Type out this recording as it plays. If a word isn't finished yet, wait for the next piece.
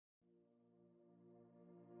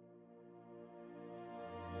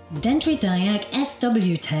Dendridiag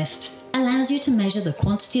SW test allows you to measure the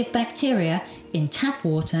quantity of bacteria in tap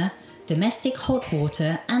water, domestic hot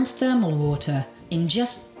water and thermal water in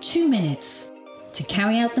just 2 minutes. To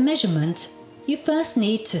carry out the measurement, you first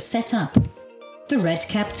need to set up the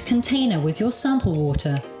red-capped container with your sample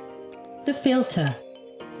water, the filter,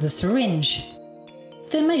 the syringe,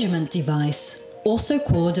 the measurement device, also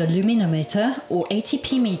called a luminometer or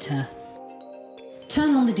ATP meter.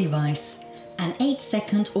 Turn on the device. An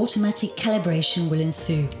 8-second automatic calibration will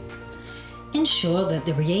ensue. Ensure that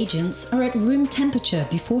the reagents are at room temperature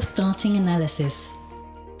before starting analysis.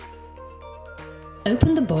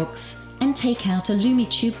 Open the box and take out a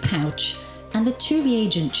LumiTube pouch and the 2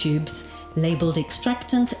 reagent tubes labelled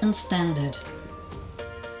extractant and standard.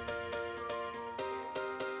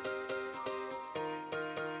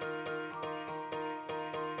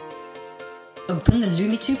 Open the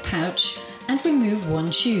LumiTube pouch and remove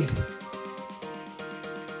 1 tube.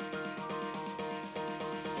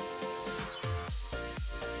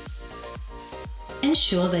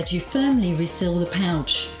 Ensure that you firmly reseal the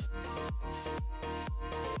pouch.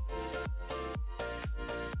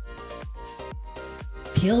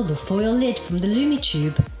 Peel the foil lid from the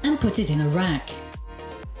LumiTube and put it in a rack.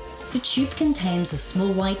 The tube contains a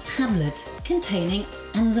small white tablet containing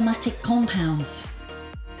enzymatic compounds.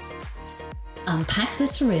 Unpack the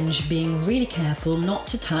syringe, being really careful not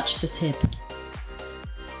to touch the tip.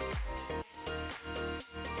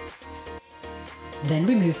 Then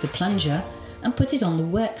remove the plunger and put it on the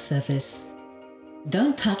work surface.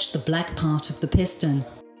 Don't touch the black part of the piston.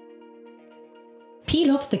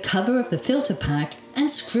 Peel off the cover of the filter pack and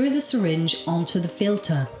screw the syringe onto the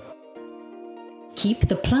filter. Keep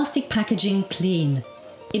the plastic packaging clean.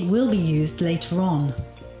 It will be used later on.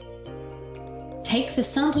 Take the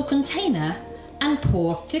sample container and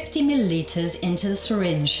pour 50 milliliters into the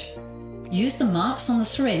syringe. Use the marks on the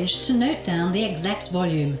syringe to note down the exact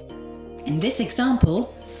volume. In this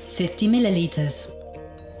example, 50 milliliters.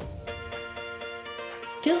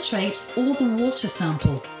 Filtrate all the water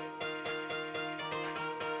sample.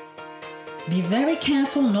 Be very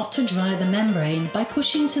careful not to dry the membrane by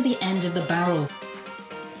pushing to the end of the barrel.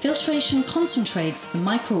 Filtration concentrates the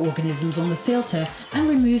microorganisms on the filter and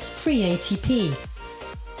removes free ATP.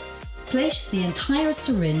 Place the entire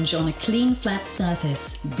syringe on a clean flat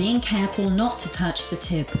surface, being careful not to touch the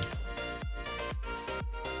tip.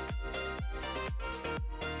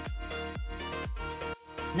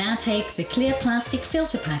 Now take the clear plastic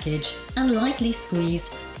filter package and lightly squeeze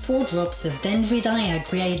 4 drops of Dendridiag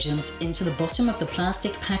reagent into the bottom of the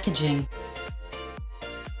plastic packaging.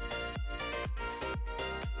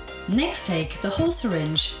 Next, take the whole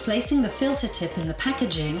syringe, placing the filter tip in the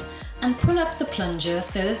packaging, and pull up the plunger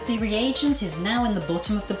so that the reagent is now in the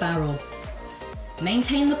bottom of the barrel.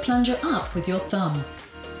 Maintain the plunger up with your thumb.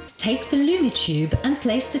 Take the LumiTube and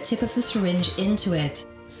place the tip of the syringe into it.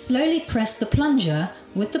 Slowly press the plunger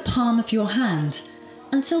with the palm of your hand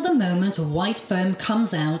until the moment a white foam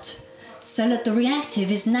comes out, so that the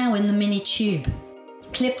reactive is now in the mini tube.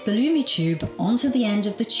 Clip the LumiTube onto the end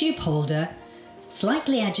of the tube holder,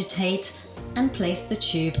 slightly agitate and place the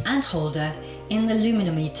tube and holder in the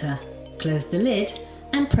luminometer. Close the lid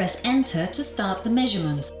and press enter to start the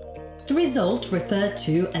measurement. The result, referred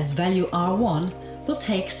to as value R1, will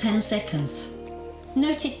take 10 seconds.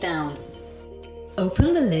 Note it down.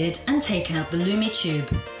 Open the lid and take out the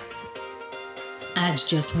LumiTube. Add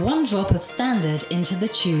just 1 drop of standard into the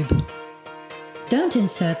tube. Don't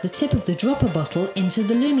insert the tip of the dropper bottle into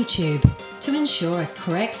the LumiTube to ensure a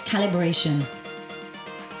correct calibration.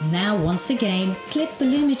 Now once again, clip the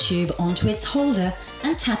LumiTube onto its holder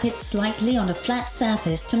and tap it slightly on a flat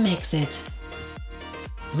surface to mix it.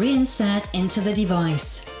 Reinsert into the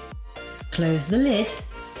device. Close the lid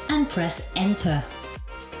and press enter.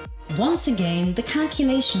 Once again, the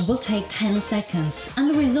calculation will take 10 seconds and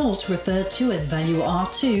the result, referred to as value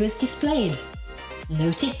R2, is displayed.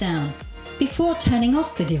 Note it down. Before turning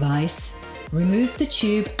off the device, remove the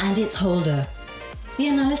tube and its holder. The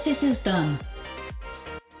analysis is done.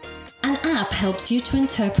 An app helps you to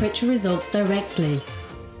interpret your results directly.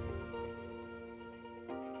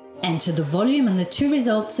 Enter the volume and the 2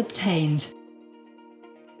 results obtained.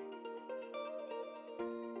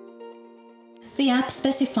 The app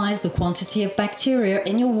specifies the quantity of bacteria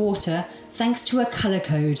in your water thanks to a color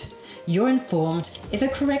code. You're informed if a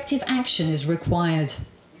corrective action is required.